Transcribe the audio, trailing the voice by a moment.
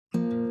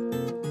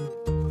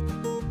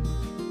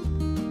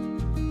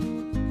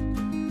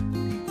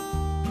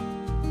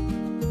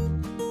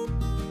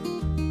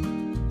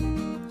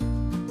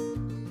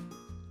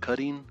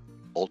Cutting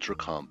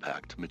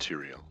ultra-compact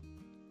material.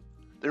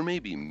 There may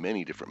be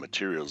many different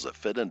materials that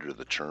fit under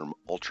the term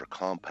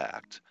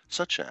ultra-compact,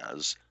 such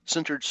as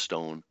sintered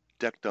stone,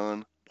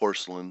 Decton,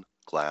 porcelain,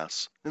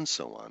 glass, and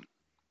so on.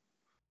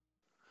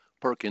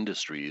 Park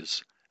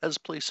Industries has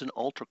placed an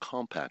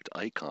ultra-compact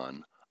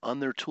icon on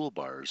their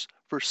toolbars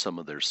for some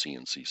of their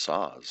CNC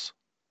saws.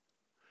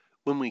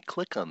 When we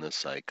click on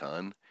this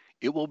icon,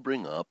 it will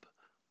bring up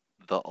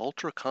the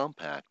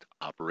ultra-compact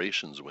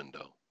operations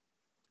window.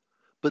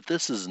 But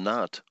this is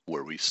not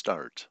where we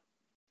start.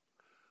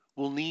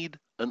 We'll need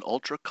an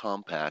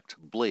ultra-compact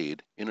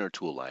blade in our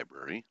tool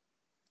library,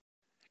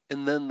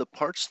 and then the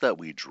parts that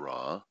we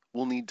draw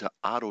will need to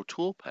auto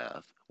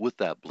toolpath with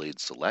that blade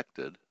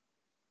selected,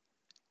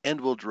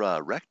 and we'll draw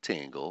a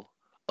rectangle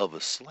of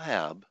a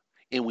slab,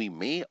 and we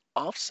may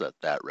offset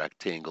that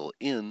rectangle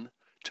in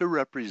to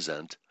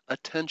represent a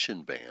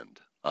tension band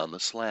on the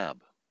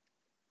slab.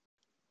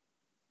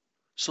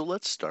 So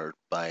let's start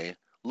by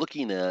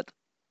looking at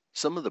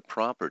some of the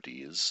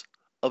properties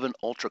of an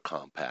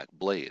ultra-compact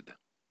blade.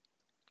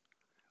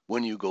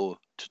 When you go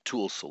to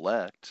Tool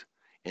Select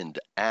and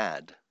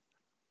Add,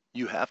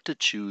 you have to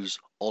choose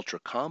Ultra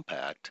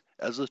Compact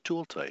as a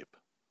tool type.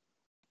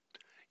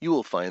 You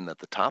will find that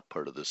the top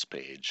part of this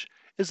page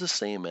is the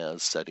same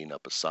as setting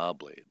up a saw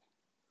blade,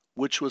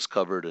 which was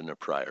covered in a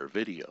prior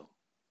video.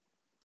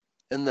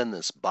 And then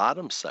this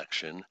bottom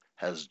section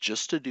has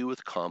just to do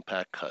with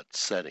compact cut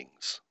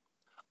settings.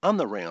 On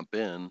the ramp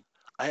in,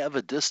 I have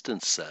a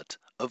distance set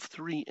of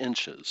 3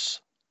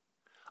 inches.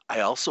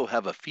 I also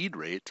have a feed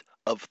rate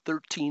of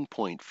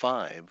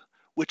 13.5,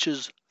 which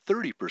is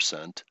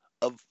 30%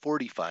 of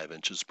 45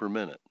 inches per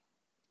minute.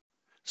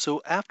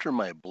 So after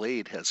my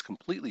blade has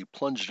completely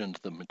plunged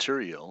into the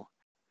material,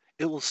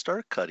 it will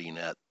start cutting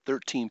at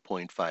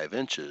 13.5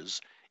 inches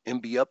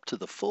and be up to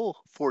the full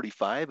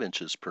 45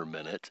 inches per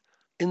minute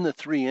in the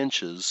 3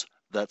 inches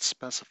that's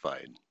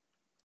specified.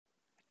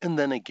 And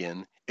then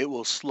again, it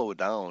will slow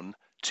down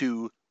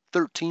to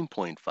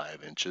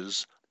 13.5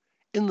 inches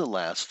in the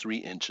last 3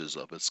 inches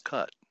of its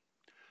cut.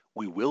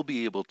 We will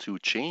be able to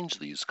change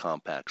these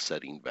compact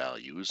setting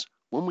values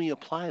when we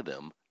apply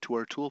them to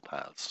our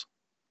toolpaths.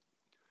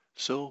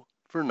 So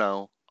for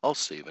now, I'll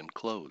save and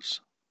close.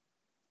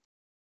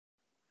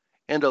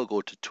 And I'll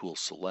go to Tool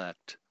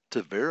Select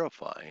to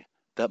verify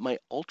that my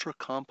ultra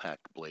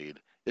compact blade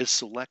is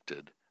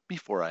selected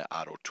before I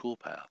auto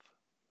toolpath.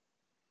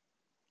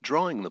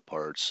 Drawing the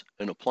parts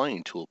and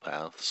applying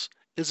toolpaths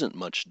isn't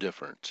much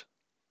different.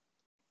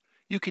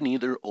 You can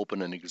either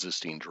open an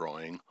existing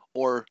drawing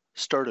or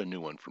start a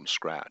new one from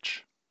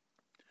scratch.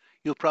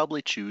 You'll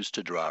probably choose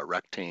to draw a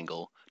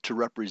rectangle to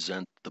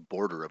represent the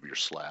border of your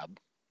slab,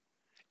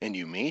 and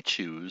you may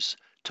choose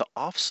to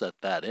offset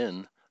that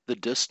in the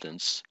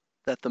distance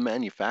that the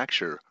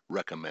manufacturer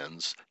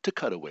recommends to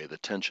cut away the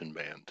tension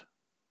band.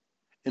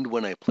 And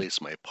when I place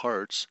my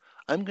parts,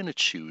 I'm going to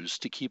choose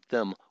to keep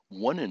them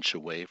 1 inch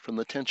away from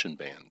the tension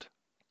band.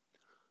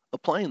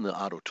 Applying the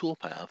auto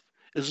toolpath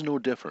is no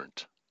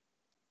different.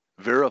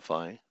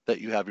 Verify that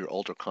you have your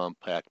ultra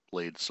compact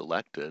blade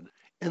selected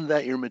and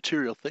that your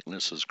material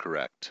thickness is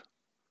correct.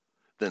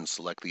 Then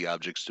select the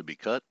objects to be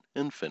cut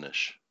and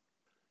finish.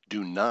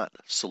 Do not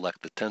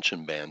select the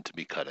tension band to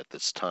be cut at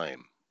this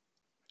time,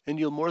 and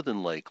you'll more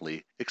than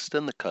likely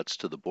extend the cuts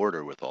to the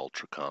border with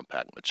ultra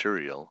compact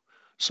material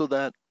so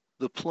that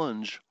the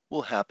plunge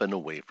will happen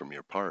away from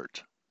your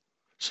part.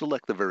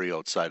 Select the very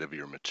outside of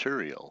your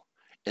material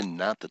and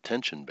not the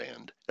tension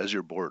band as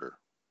your border.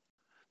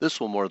 This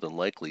will more than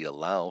likely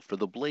allow for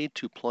the blade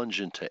to plunge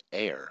into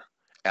air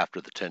after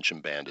the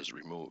tension band is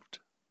removed.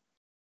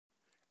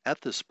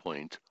 At this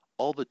point,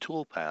 all the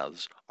tool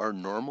paths are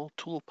normal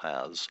tool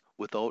paths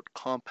without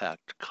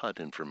compact cut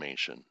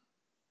information.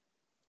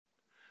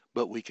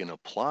 But we can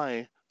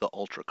apply the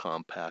ultra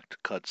compact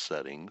cut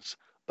settings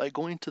by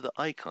going to the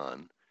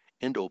icon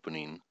and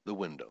opening the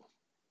window.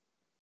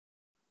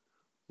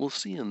 We'll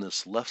see in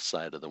this left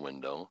side of the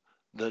window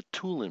the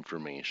tool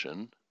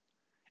information,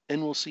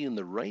 and we'll see in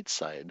the right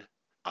side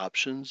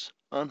options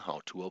on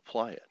how to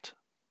apply it.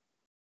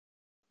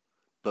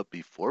 But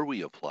before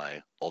we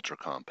apply ultra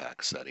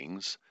compact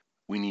settings,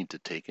 we need to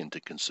take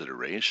into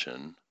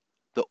consideration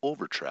the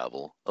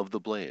overtravel of the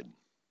blade.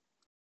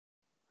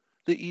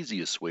 The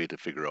easiest way to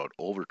figure out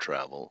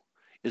overtravel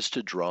is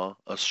to draw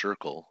a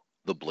circle,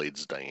 the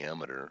blade's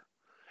diameter,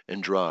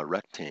 and draw a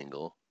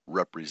rectangle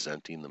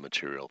representing the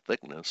material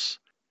thickness,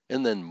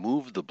 and then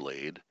move the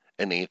blade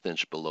 1/8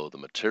 inch below the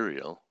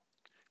material.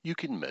 You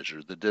can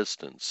measure the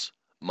distance,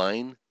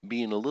 mine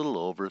being a little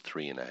over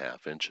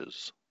 3.5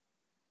 inches.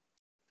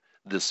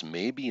 This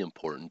may be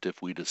important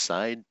if we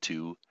decide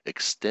to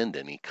extend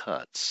any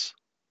cuts.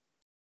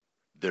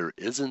 There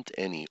isn't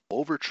any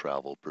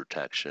overtravel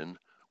protection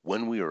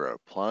when we are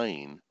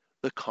applying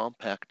the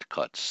compact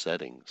cut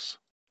settings.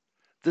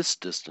 This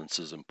distance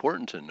is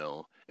important to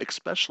know,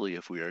 especially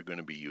if we are going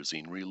to be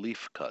using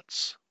relief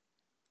cuts.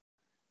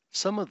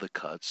 Some of the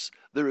cuts,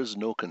 there is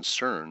no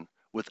concern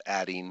with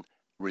adding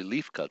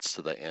relief cuts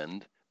to the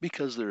end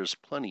because there is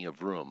plenty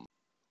of room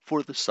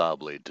for the saw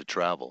blade to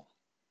travel.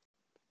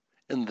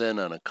 And then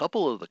on a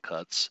couple of the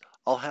cuts,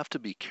 I'll have to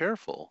be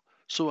careful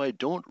so I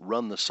don't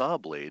run the saw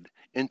blade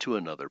into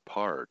another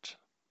part.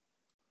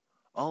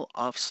 I'll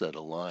offset a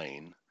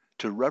line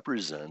to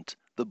represent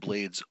the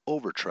blade's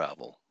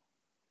overtravel.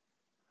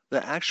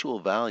 The actual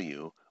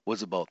value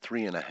was about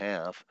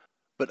 3.5,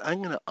 but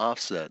I'm going to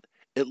offset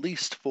at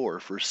least 4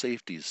 for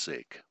safety's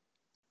sake.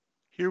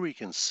 Here we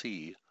can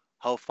see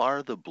how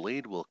far the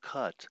blade will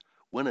cut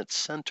when its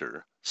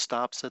center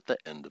stops at the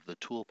end of the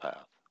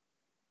toolpath.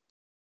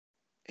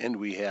 And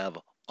we have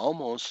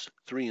almost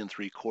 3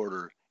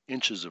 3/4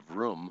 inches of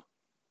room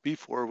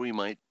before we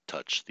might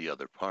touch the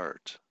other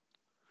part.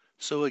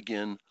 So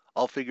again,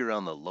 I'll figure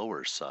on the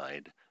lower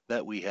side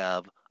that we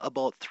have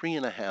about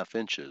 3.5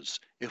 inches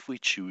if we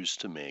choose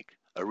to make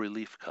a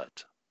relief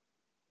cut.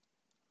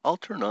 I'll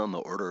turn on the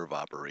order of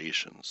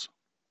operations.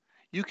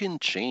 You can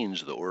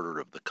change the order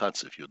of the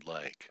cuts if you'd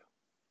like.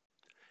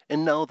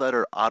 And now that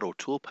our auto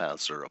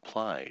toolpaths are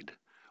applied,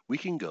 we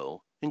can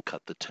go and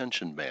cut the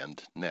tension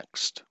band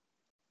next.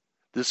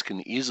 This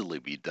can easily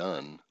be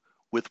done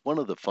with one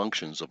of the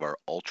functions of our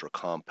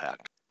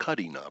ultra-compact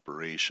cutting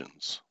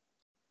operations.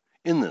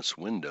 In this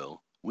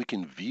window, we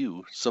can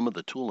view some of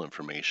the tool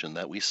information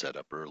that we set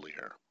up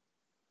earlier.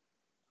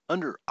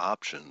 Under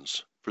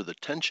Options for the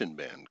tension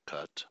band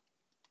cut,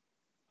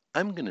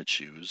 I'm going to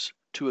choose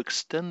to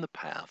extend the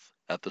path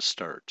at the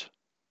start.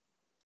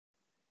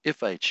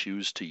 If I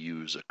choose to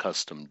use a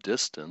custom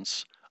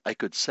distance, I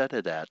could set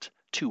it at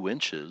 2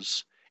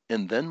 inches,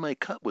 and then my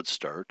cut would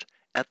start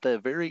at the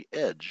very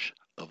edge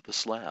of the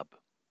slab.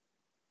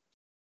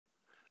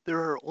 There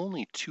are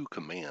only 2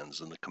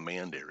 commands in the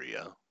command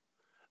area.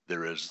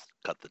 There is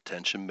cut the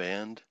tension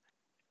band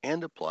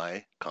and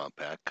apply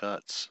compact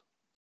cuts.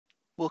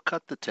 We'll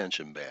cut the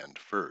tension band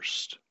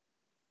first.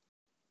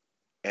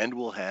 And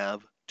we'll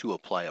have to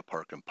apply a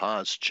park and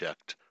pause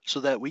checked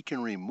so that we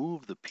can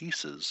remove the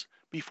pieces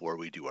before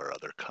we do our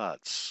other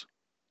cuts.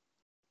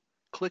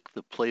 Click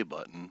the play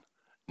button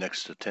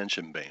next to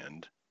tension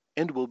band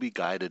and we'll be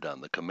guided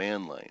on the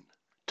command line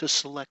to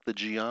select the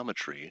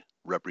geometry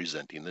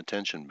representing the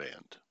tension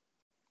band.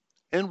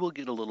 And we'll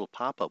get a little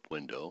pop-up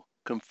window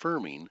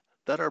confirming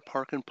that our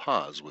park and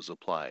pause was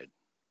applied.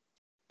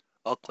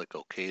 I'll click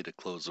OK to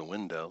close the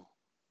window,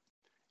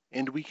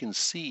 and we can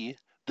see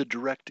the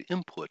direct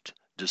input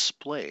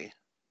display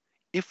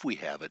if we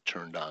have it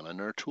turned on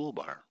in our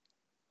toolbar.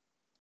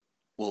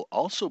 We'll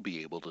also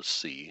be able to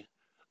see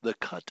the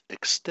cut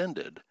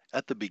extended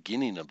at the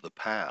beginning of the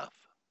path.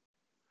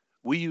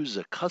 We use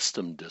a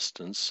custom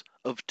distance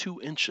of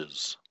 2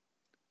 inches.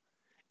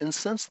 And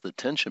since the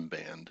tension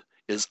band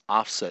is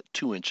offset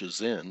 2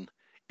 inches in,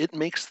 it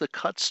makes the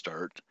cut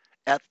start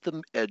at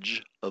the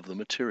edge of the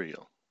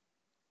material.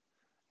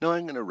 Now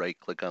I'm going to right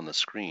click on the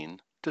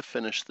screen to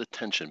finish the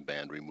tension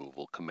band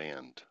removal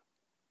command.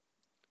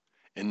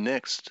 And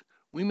next,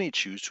 we may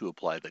choose to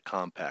apply the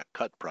compact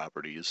cut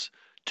properties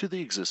to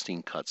the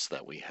existing cuts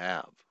that we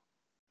have.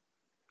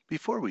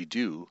 Before we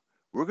do,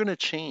 we're going to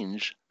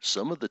change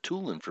some of the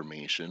tool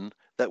information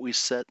that we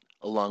set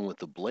along with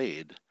the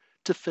blade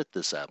to fit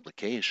this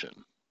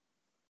application.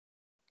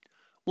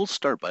 We'll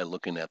start by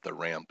looking at the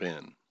ramp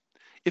in.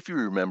 If you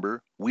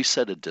remember, we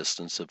set a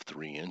distance of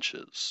 3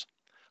 inches.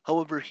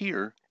 However,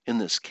 here, in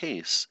this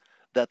case,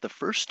 that the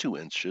first 2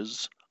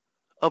 inches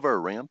of our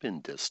ramp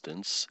in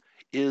distance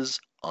is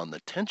on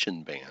the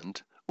tension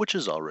band, which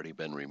has already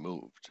been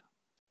removed.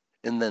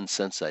 And then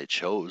since I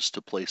chose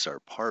to place our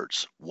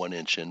parts 1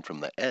 inch in from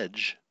the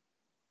edge,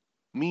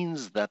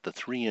 means that the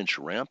 3-inch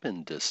ramp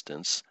in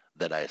distance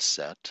that I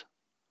set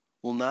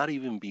will not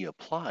even be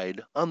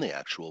applied on the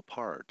actual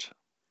part.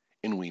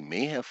 And we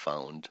may have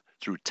found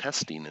through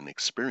testing and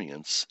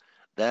experience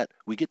that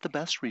we get the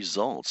best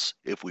results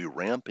if we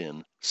ramp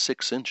in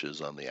 6 inches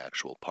on the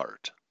actual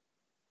part.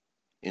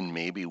 And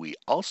maybe we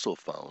also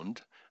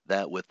found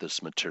that with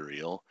this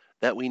material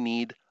that we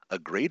need a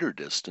greater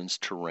distance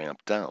to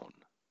ramp down.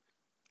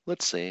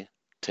 Let's say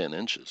 10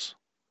 inches.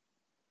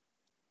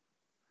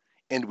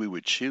 And we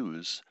would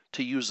choose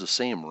to use the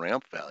same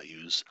ramp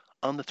values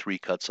on the 3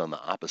 cuts on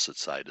the opposite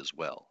side as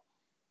well.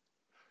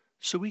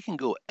 So we can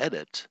go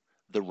edit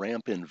the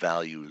ramp in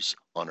values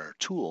on our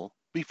tool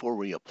before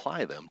we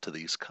apply them to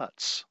these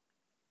cuts.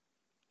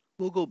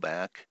 We'll go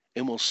back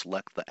and we'll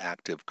select the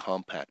active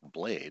compact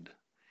blade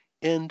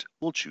and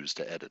we'll choose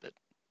to edit it.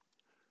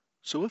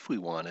 So if we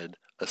wanted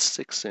a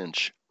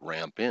 6-inch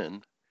ramp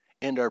in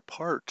and our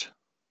part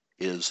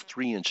is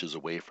 3 inches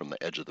away from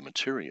the edge of the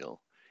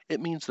material, it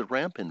means the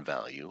ramp in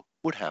value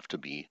would have to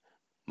be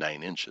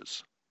 9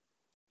 inches.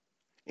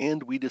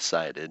 And we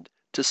decided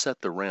to set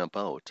the ramp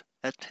out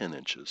at 10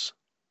 inches.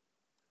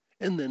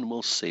 And then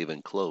we'll save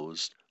and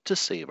close to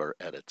save our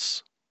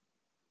edits.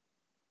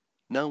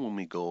 Now when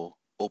we go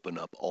open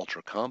up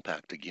Ultra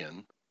Compact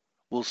again,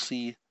 we'll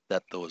see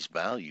that those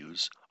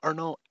values are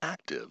now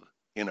active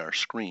in our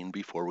screen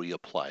before we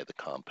apply the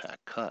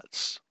compact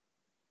cuts.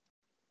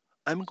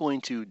 I'm going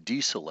to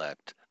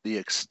deselect the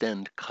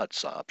Extend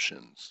Cuts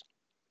options.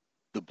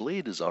 The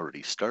blade is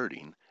already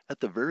starting at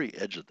the very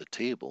edge of the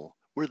table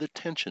where the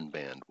tension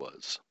band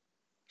was.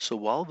 So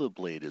while the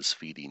blade is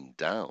feeding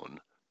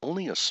down,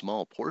 only a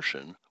small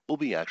portion will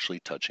be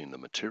actually touching the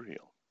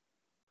material.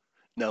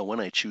 Now when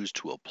I choose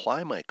to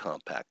apply my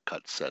compact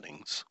cut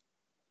settings,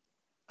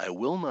 I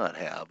will not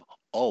have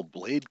all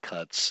blade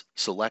cuts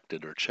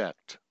selected or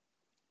checked.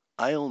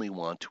 I only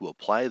want to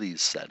apply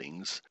these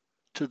settings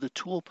to the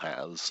tool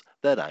paths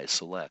that I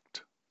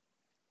select.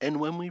 And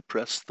when we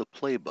press the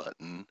play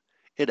button,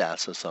 it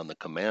asks us on the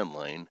command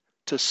line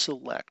to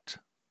select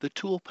the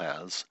tool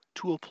paths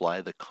to apply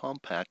the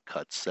compact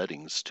cut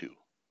settings to.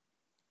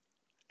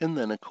 And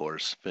then of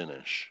course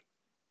finish.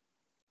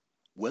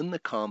 When the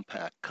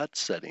compact cut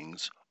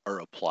settings are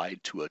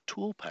applied to a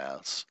tool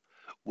path,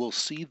 we'll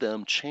see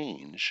them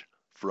change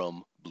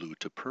from blue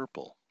to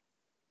purple.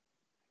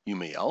 You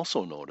may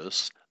also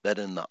notice that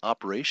in the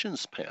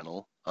operations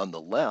panel on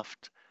the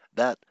left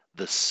that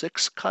the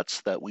 6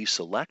 cuts that we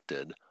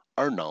selected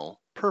are now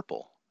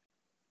purple.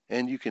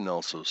 And you can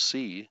also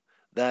see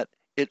that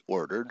it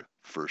ordered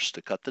first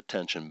to cut the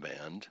tension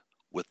band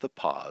with the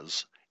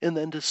pause and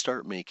then to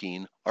start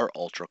making our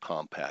ultra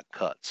compact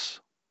cuts.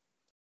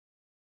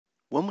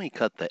 When we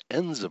cut the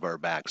ends of our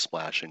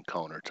backsplash and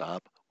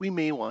countertop, we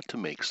may want to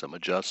make some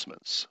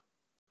adjustments.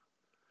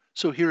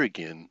 So here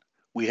again,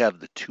 we have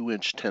the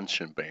 2-inch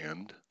tension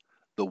band,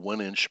 the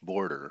 1-inch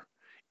border,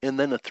 and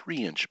then a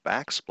 3-inch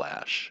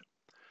backsplash.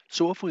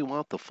 So if we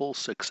want the full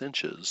 6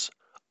 inches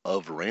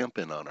of ramp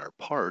in on our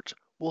part,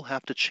 we'll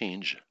have to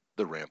change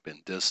the ramp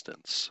in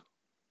distance.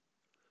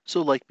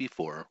 So like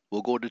before,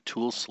 we'll go to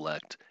Tool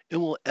Select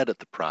and we'll edit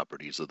the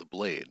properties of the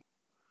blade.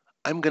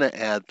 I'm going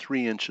to add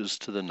 3 inches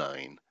to the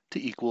 9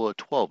 to equal a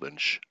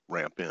 12-inch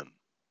ramp in.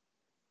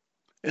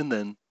 And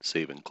then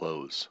save and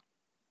close.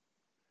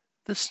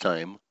 This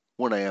time,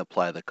 when I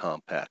apply the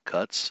compact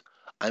cuts,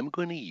 I'm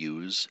going to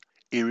use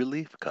a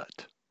relief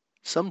cut.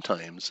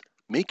 Sometimes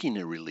making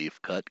a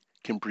relief cut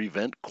can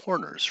prevent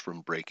corners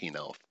from breaking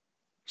out.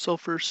 So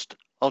first,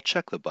 I'll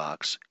check the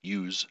box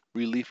Use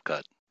Relief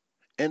Cut.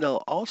 And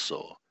I'll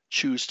also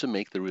choose to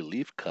make the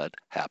relief cut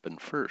happen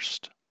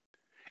first.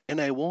 And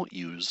I won't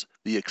use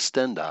the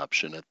Extend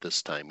option at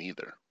this time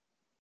either.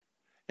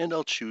 And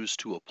I'll choose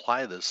to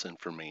apply this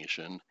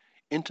information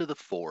into the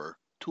 4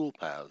 tool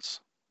paths.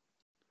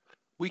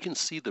 We can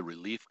see the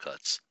relief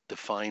cuts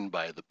defined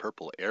by the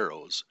purple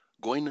arrows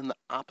going in the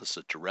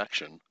opposite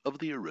direction of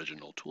the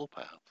original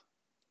toolpath.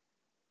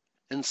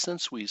 And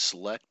since we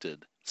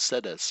selected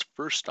Set as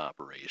First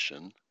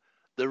Operation,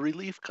 the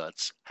relief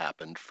cuts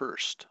happened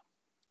first,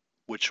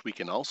 which we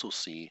can also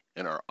see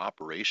in our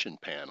operation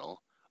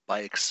panel by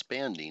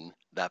expanding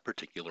that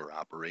particular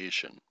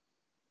operation.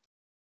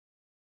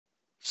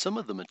 Some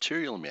of the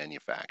material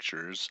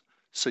manufacturers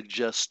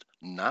suggest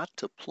not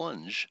to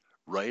plunge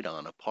right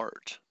on a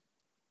part,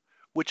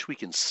 which we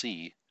can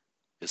see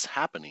is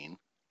happening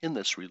in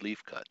this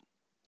relief cut.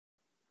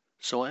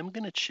 So I'm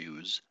going to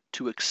choose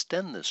to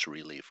extend this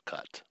relief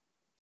cut.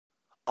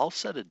 I'll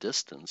set a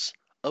distance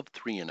of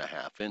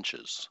 3.5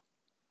 inches.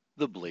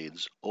 The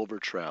blades over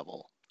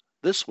travel.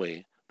 This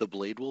way, the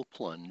blade will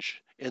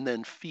plunge and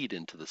then feed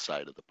into the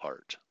side of the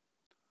part.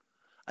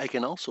 I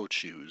can also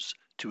choose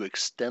to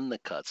extend the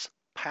cuts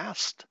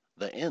past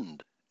the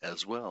end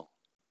as well.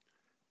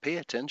 Pay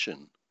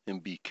attention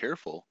and be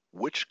careful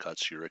which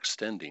cuts you're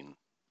extending.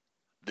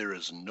 There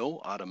is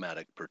no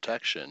automatic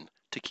protection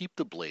to keep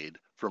the blade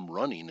from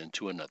running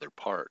into another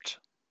part.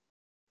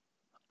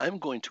 I'm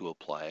going to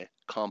apply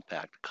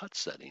compact cut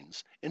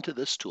settings into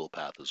this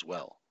toolpath as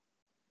well.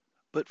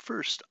 But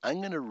first,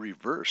 I'm going to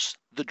reverse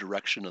the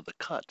direction of the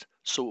cut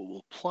so it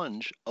will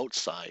plunge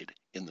outside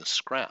in the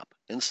scrap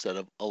instead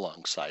of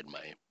alongside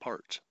my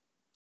part.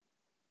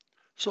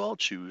 So I'll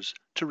choose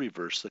to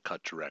reverse the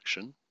cut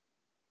direction.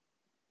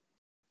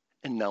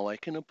 And now I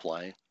can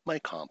apply my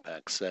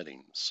compact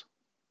settings.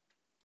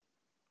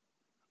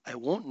 I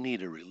won't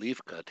need a relief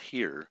cut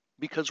here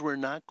because we're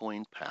not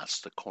going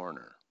past the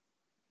corner.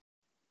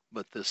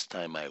 But this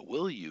time I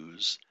will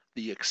use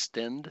the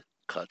extend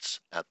cuts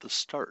at the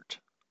start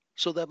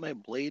so that my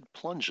blade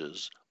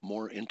plunges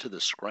more into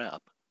the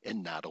scrap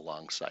and not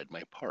alongside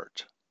my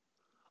part.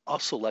 I'll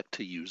select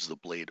to use the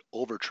blade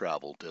over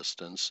travel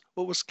distance,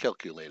 what was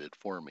calculated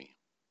for me.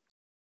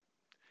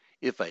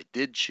 If I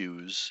did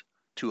choose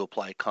to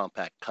apply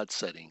compact cut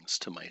settings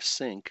to my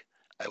sink,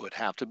 I would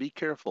have to be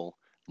careful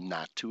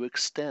not to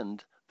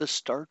extend the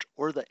start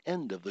or the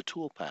end of the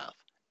toolpath,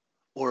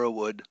 or it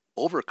would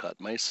overcut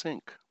my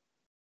sink.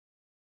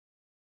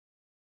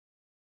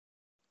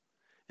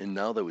 And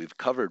now that we've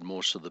covered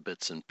most of the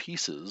bits and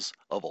pieces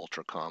of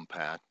Ultra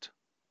Compact,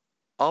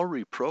 I'll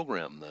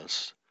reprogram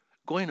this,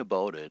 going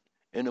about it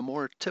in a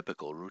more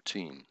typical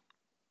routine.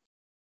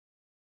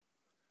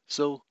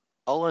 So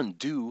I'll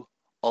undo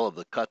all of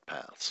the cut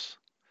paths.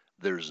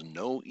 There's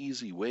no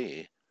easy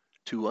way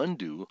to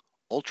undo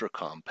ultra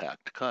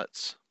compact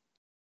cuts.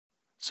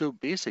 So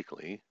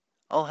basically,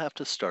 I'll have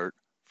to start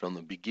from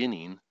the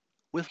beginning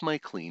with my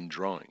clean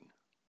drawing.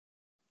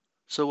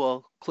 So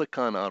I'll click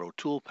on Auto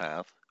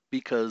Toolpath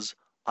because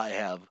I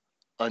have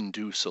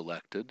Undo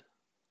selected,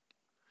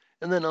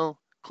 and then I'll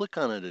click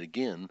on it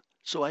again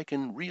so I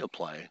can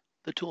reapply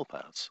the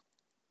toolpaths.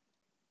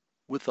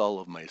 With all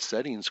of my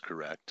settings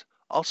correct,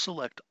 I'll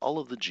select all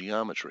of the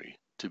geometry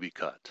to be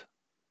cut.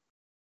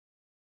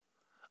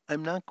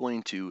 I'm not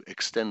going to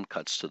extend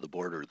cuts to the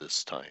border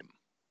this time,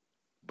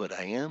 but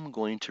I am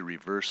going to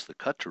reverse the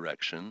cut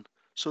direction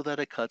so that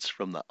it cuts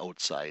from the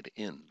outside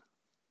in.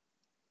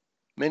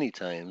 Many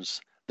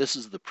times, this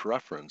is the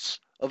preference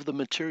of the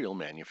material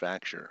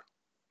manufacturer,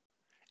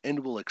 and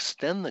we'll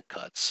extend the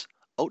cuts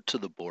out to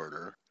the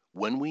border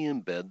when we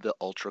embed the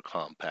ultra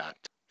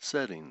compact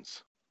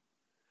settings.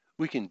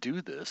 We can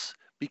do this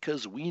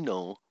because we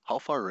know how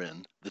far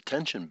in the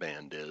tension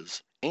band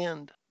is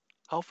and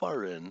how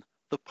far in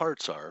the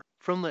parts are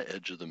from the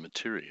edge of the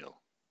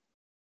material.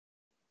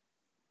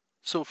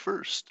 So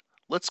first,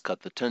 let's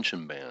cut the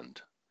tension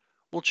band.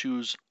 We'll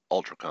choose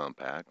Ultra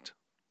Compact.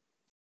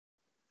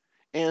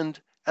 And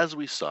as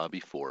we saw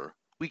before,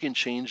 we can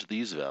change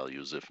these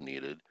values if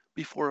needed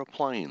before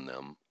applying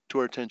them to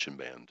our tension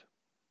band.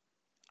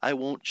 I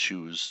won't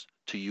choose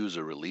to use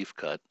a relief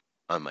cut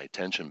on my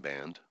tension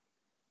band,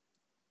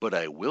 but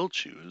I will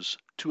choose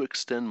to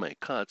extend my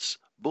cuts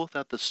both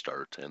at the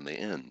start and the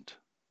end.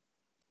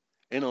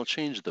 And I'll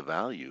change the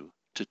value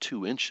to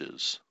 2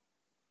 inches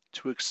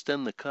to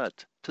extend the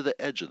cut to the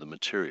edge of the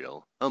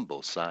material on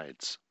both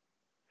sides.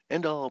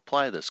 And I'll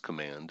apply this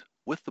command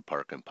with the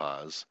park and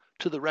pause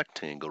to the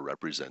rectangle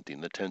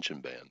representing the tension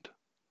band.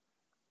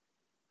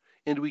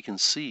 And we can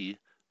see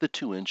the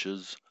 2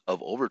 inches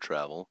of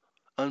overtravel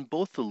on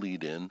both the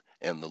lead in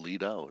and the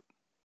lead out.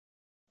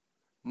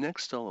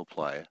 Next, I'll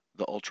apply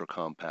the Ultra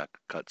Compact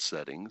cut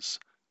settings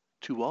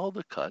to all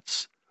the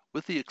cuts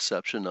with the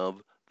exception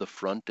of the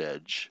front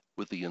edge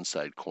with the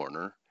inside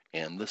corner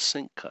and the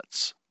sink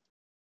cuts.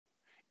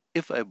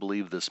 If I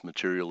believe this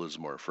material is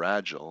more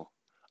fragile,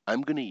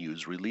 I'm going to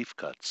use relief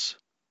cuts,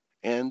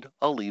 and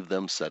I'll leave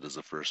them set as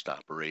a first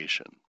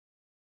operation.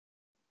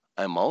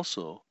 I'm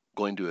also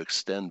going to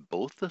extend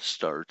both the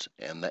start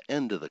and the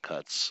end of the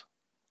cuts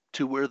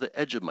to where the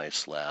edge of my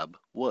slab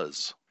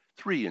was,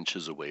 3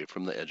 inches away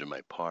from the edge of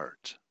my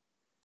part.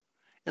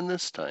 And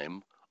this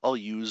time, I'll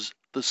use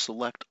the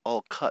Select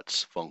All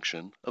Cuts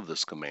function of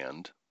this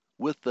command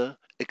with the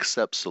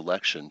Accept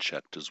Selection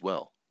checked as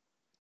well.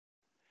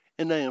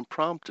 And I am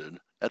prompted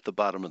at the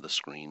bottom of the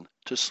screen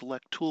to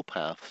select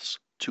toolpaths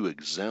to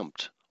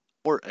exempt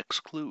or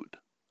exclude.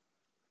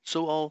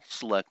 So I'll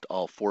select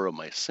all 4 of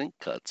my sink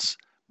cuts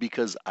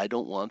because I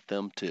don't want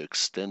them to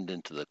extend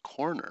into the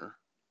corner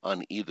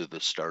on either the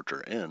start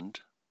or end,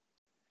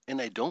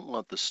 and I don't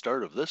want the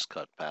start of this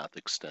cut path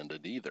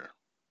extended either.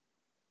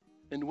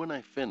 And when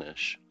I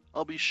finish,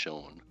 I'll be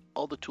shown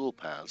all the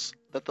toolpaths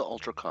that the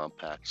Ultra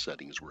Compact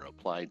settings were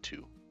applied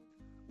to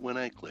when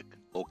I click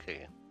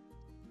OK.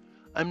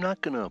 I'm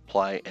not going to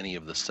apply any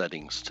of the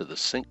settings to the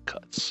sink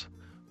cuts,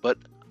 but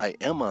I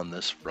am on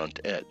this front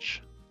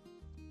edge.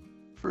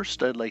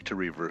 First, I'd like to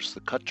reverse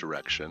the cut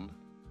direction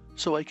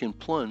so I can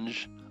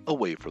plunge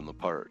away from the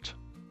part.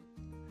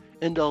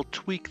 And I'll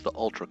tweak the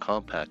Ultra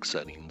Compact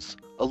settings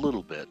a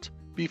little bit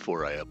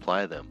before I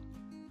apply them.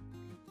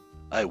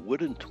 I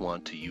wouldn't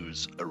want to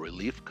use a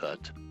relief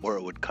cut or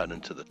it would cut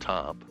into the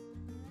top,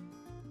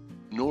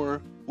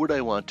 nor would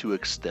I want to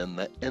extend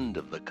the end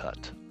of the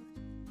cut.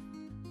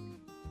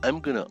 I'm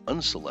going to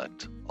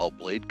unselect all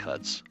blade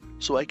cuts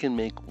so I can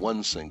make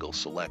one single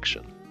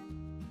selection,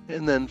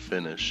 and then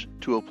finish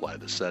to apply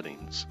the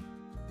settings.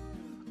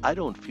 I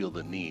don't feel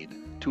the need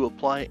to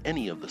apply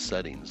any of the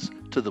settings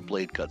to the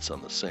blade cuts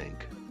on the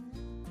sink.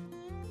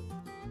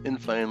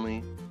 And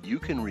finally, you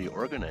can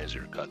reorganize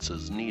your cuts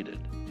as needed.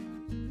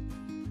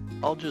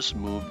 I'll just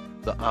move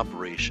the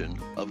operation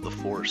of the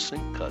 4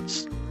 sink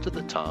cuts to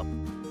the top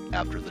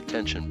after the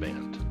tension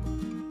band.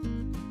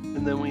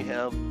 And then we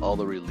have all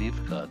the relief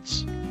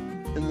cuts,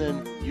 and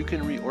then you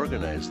can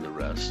reorganize the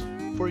rest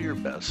for your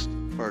best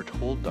part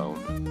hold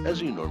down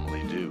as you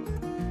normally do.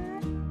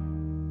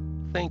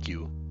 Thank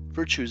you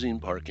for choosing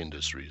Park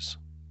Industries.